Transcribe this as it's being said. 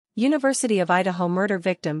University of Idaho murder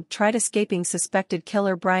victim tried escaping suspected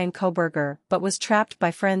killer Bryan Kohberger but was trapped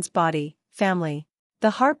by friend's body, family. The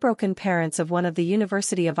heartbroken parents of one of the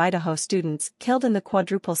University of Idaho students killed in the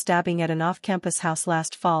quadruple stabbing at an off-campus house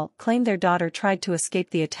last fall claim their daughter tried to escape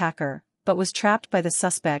the attacker, but was trapped by the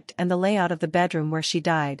suspect and the layout of the bedroom where she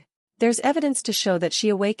died. There's evidence to show that she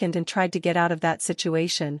awakened and tried to get out of that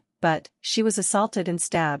situation, but she was assaulted and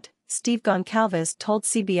stabbed, Steve Goncalves told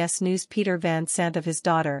CBS News' Peter Van Sant of his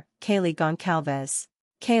daughter, Kaylee Goncalves.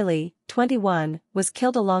 Kaylee, 21, was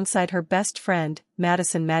killed alongside her best friend,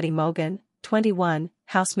 Madison Maddie Mogan, 21,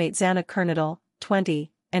 housemate Xana Kernodle,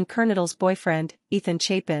 20, and Kernodle's boyfriend, Ethan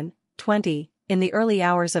Chapin, 20, in the early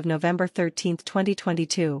hours of November 13,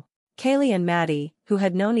 2022. Kaylee and Maddie, who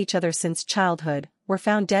had known each other since childhood, were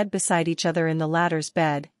found dead beside each other in the latter's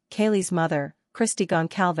bed, Kaylee's mother, Christy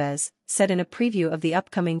Goncalves, said in a preview of the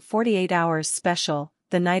upcoming 48 Hours special,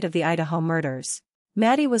 The Night of the Idaho Murders.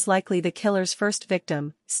 Maddie was likely the killer's first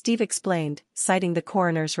victim, Steve explained, citing the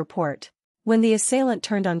coroner's report. When the assailant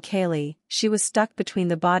turned on Kaylee, she was stuck between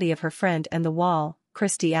the body of her friend and the wall,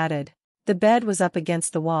 Christy added. The bed was up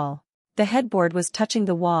against the wall. The headboard was touching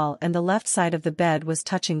the wall and the left side of the bed was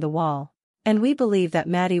touching the wall. And we believe that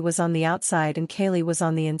Maddie was on the outside and Kaylee was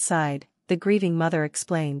on the inside, the grieving mother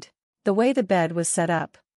explained. The way the bed was set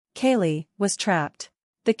up. Kaylee was trapped.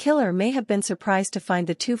 The killer may have been surprised to find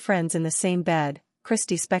the two friends in the same bed,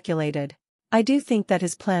 Christy speculated. I do think that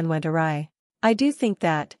his plan went awry. I do think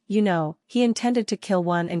that, he intended to kill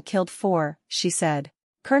one and killed four, she said.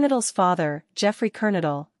 Kernodle's father, Jeffrey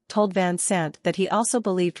Kernodle, told Van Sant that he also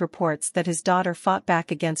believed reports that his daughter fought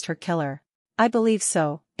back against her killer. I believe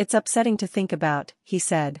so, it's upsetting to think about, he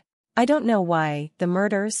said. I don't know why the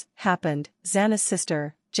murders happened, Xana's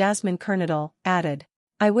sister, Jasmine Kernodle, added.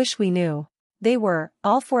 I wish we knew. They were,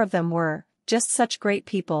 all four of them were, just such great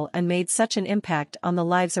people and made such an impact on the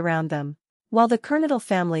lives around them. While the Kernodle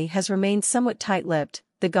family has remained somewhat tight-lipped,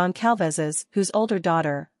 the Goncalveses, whose older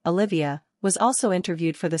daughter, Olivia, was also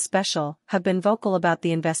interviewed for the special, have been vocal about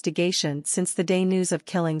the investigation since the day news of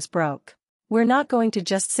killings broke. We're not going to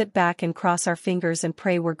just sit back and cross our fingers and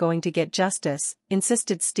pray we're going to get justice,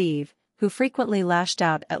 insisted Steve, who frequently lashed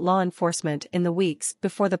out at law enforcement in the weeks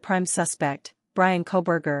before the prime suspect, Bryan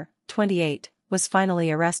Kohberger, 28, was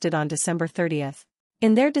finally arrested on December 30.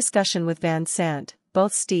 In their discussion with Van Sant,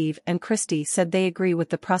 both Steve and Christy said they agree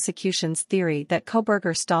with the prosecution's theory that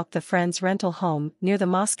Kohberger stalked the friend's rental home near the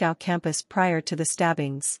Moscow campus prior to the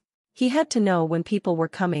stabbings. He had to know when people were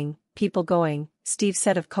coming, people going, Steve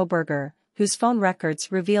said of Kohberger, whose phone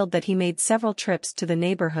records revealed that he made several trips to the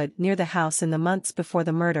neighborhood near the house in the months before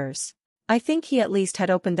the murders. I think he at least had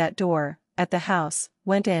opened that door, at the house,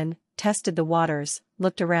 went in, tested the waters,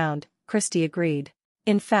 looked around, Christy agreed.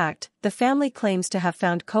 In fact, the family claims to have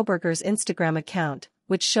found Kohberger's Instagram account,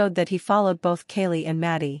 which showed that he followed both Kaylee and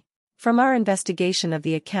Maddie. From our investigation of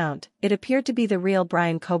the account, it appeared to be the real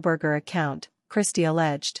Bryan Kohberger account, Christy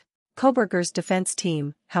alleged. Kohberger's defense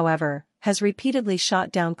team, however, has repeatedly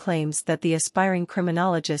shot down claims that the aspiring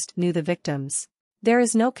criminologist knew the victims. There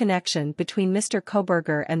is no connection between Mr.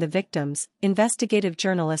 Kohberger and the victims, investigative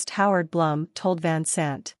journalist Howard Blum told Van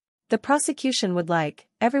Sant. The prosecution would like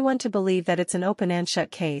everyone to believe that it's an open and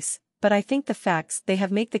shut case, but I think the facts they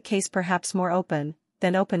have make the case perhaps more open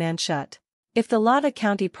than open and shut. If the Latah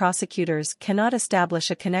County prosecutors cannot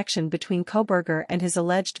establish a connection between Kohberger and his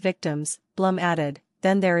alleged victims, Blum added,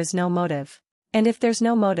 then there is no motive. And if there's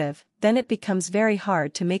no motive, then it becomes very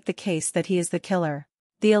hard to make the case that he is the killer.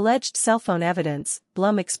 The alleged cell phone evidence,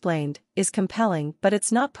 Blum explained, is compelling, but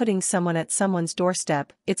it's not putting someone at someone's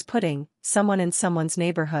doorstep, it's putting someone in someone's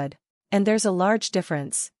neighborhood. And there's a large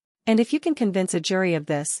difference. And if you can convince a jury of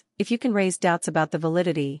this, if you can raise doubts about the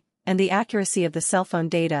validity and the accuracy of the cell phone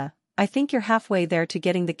data, I think you're halfway there to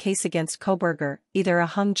getting the case against Kohberger, either a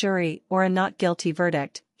hung jury or a not guilty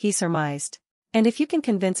verdict, he surmised. And if you can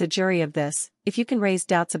convince a jury of this, if you can raise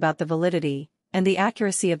doubts about the validity and the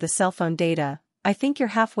accuracy of the cell phone data, I think you're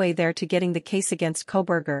halfway there to getting the case against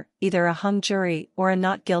Kohberger, either a hung jury or a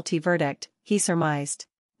not guilty verdict, he surmised.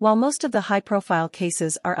 While most of the high-profile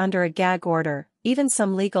cases are under a gag order, even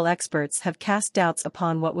some legal experts have cast doubts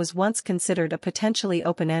upon what was once considered a potentially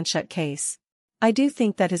open and shut case. I do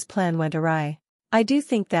think that his plan went awry. I do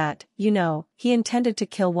think that, he intended to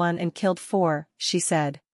kill one and killed four, she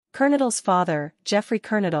said. Kernodle's father, Jeffrey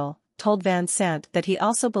Kernodle, told Van Sant that he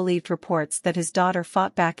also believed reports that his daughter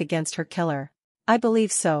fought back against her killer. I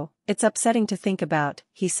believe so, it's upsetting to think about,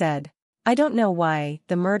 he said. I don't know why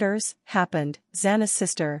the murders happened, Xana's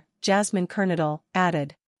sister, Jasmine Kernodle,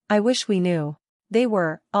 added. I wish we knew. They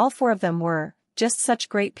were, all four of them were, just such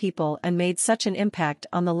great people and made such an impact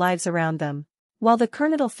on the lives around them. While the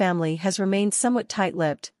Kernodle family has remained somewhat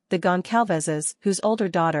tight-lipped, the Goncalveses, whose older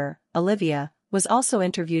daughter, Olivia, was also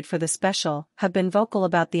interviewed for the special, have been vocal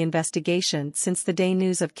about the investigation since the day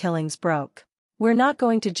news of killings broke. "We're not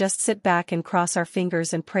going to just sit back and cross our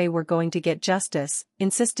fingers and pray we're going to get justice,"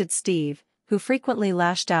 insisted Steve, who frequently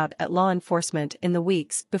lashed out at law enforcement in the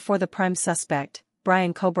weeks before the prime suspect,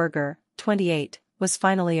 Brian Koberger, 28, was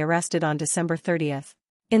finally arrested on December 30.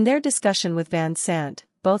 In their discussion with Van Sant,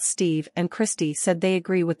 both Steve and Christy said they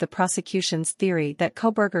agree with the prosecution's theory that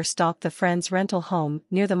Koberger stalked the friend's rental home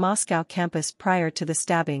near the Moscow campus prior to the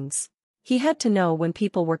stabbings. "He had to know when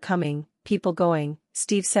people were coming, people going,"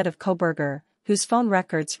 Steve said of Koberger, whose phone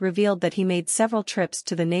records revealed that he made several trips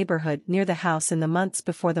to the neighborhood near the house in the months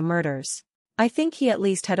before the murders. "I think he at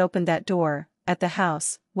least had opened that door, at the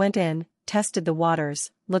house, went in, tested the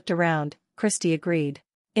waters, looked around," Christy agreed.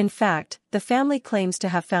 In fact, the family claims to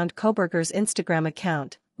have found Koberger's Instagram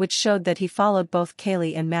account, which showed that he followed both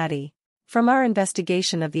Kaylee and Maddie. "From our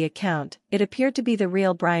investigation of the account, it appeared to be the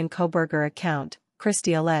real Brian Koberger account,"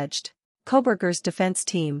 Christy alleged. Koberger's defense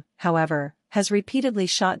team, however, has repeatedly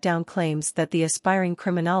shot down claims that the aspiring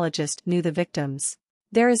criminologist knew the victims.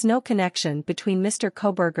 "There is no connection between Mr.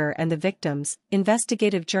 Koberger and the victims,"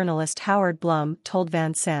 investigative journalist Howard Blum told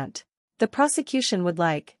Van Sant. "The prosecution would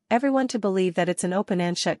like everyone to believe that it's an open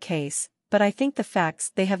and shut case, but I think the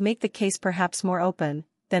facts they have make the case perhaps more open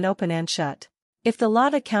than open and shut. If the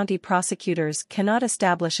Latah County prosecutors cannot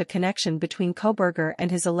establish a connection between Koberger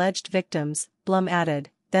and his alleged victims," Blum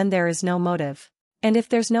added, "then there is no motive. And if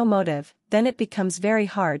there's no motive, then it becomes very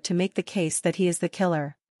hard to make the case that he is the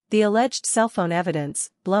killer. The alleged cell phone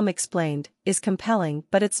evidence," Blum explained, "is compelling,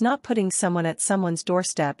 but it's not putting someone at someone's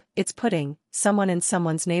doorstep, it's putting someone in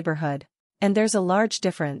someone's neighborhood. And there's a large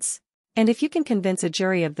difference. And if you can convince a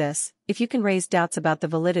jury of this, if you can raise doubts about the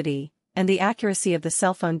validity and the accuracy of the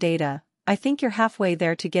cell phone data, I think you're halfway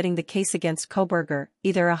there to getting the case against Koberger,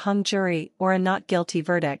 either a hung jury or a not guilty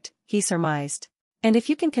verdict," he surmised. "And if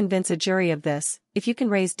you can convince a jury of this, if you can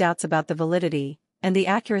raise doubts about the validity and the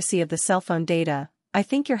accuracy of the cell phone data, I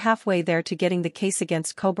think you're halfway there to getting the case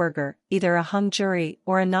against Koberger, either a hung jury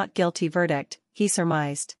or a not guilty verdict," he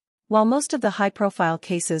surmised. While most of the high-profile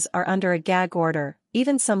cases are under a gag order,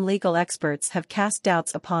 even some legal experts have cast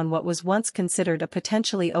doubts upon what was once considered a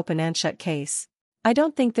potentially open and shut case. "I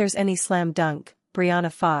don't think there's any slam dunk," Brianna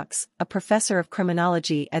Fox, a professor of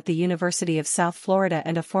criminology at the University of South Florida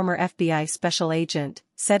and a former FBI special agent,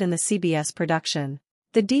 said in the CBS production.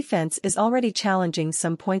 "The defense is already challenging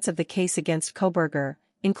some points of the case against Koberger,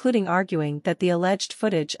 including arguing that the alleged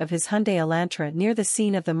footage of his Hyundai Elantra near the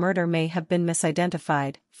scene of the murder may have been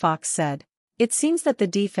misidentified," Fox said. "It seems that the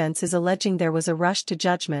defense is alleging there was a rush to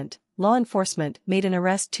judgment, law enforcement made an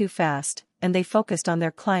arrest too fast, and they focused on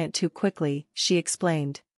their client too quickly," she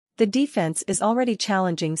explained. The defense is already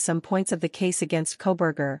challenging some points of the case against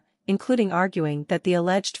Koberger, including arguing that the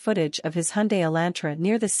alleged footage of his Hyundai Elantra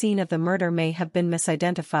near the scene of the murder may have been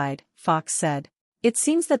misidentified, Fox said. "It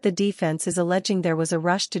seems that the defense is alleging there was a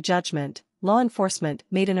rush to judgment, law enforcement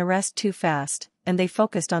made an arrest too fast, and they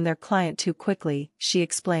focused on their client too quickly," she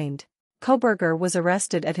explained. Koberger was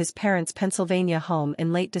arrested at his parents' Pennsylvania home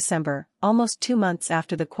in late December, almost 2 months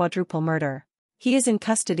after the quadruple murder. He is in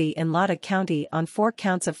custody in Latah County on 4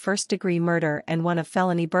 counts of first-degree murder and 1 of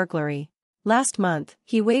felony burglary. Last month,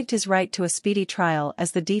 he waived his right to a speedy trial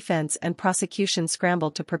as the defense and prosecution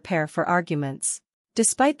scrambled to prepare for arguments.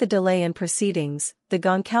 Despite the delay in proceedings, the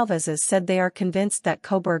Goncalveses said they are convinced that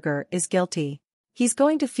Koberger is guilty. "He's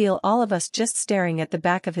going to feel all of us just staring at the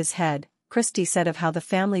back of his head," Christy said of how the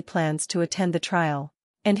family plans to attend the trial.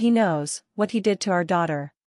 "And he knows what he did to our daughter."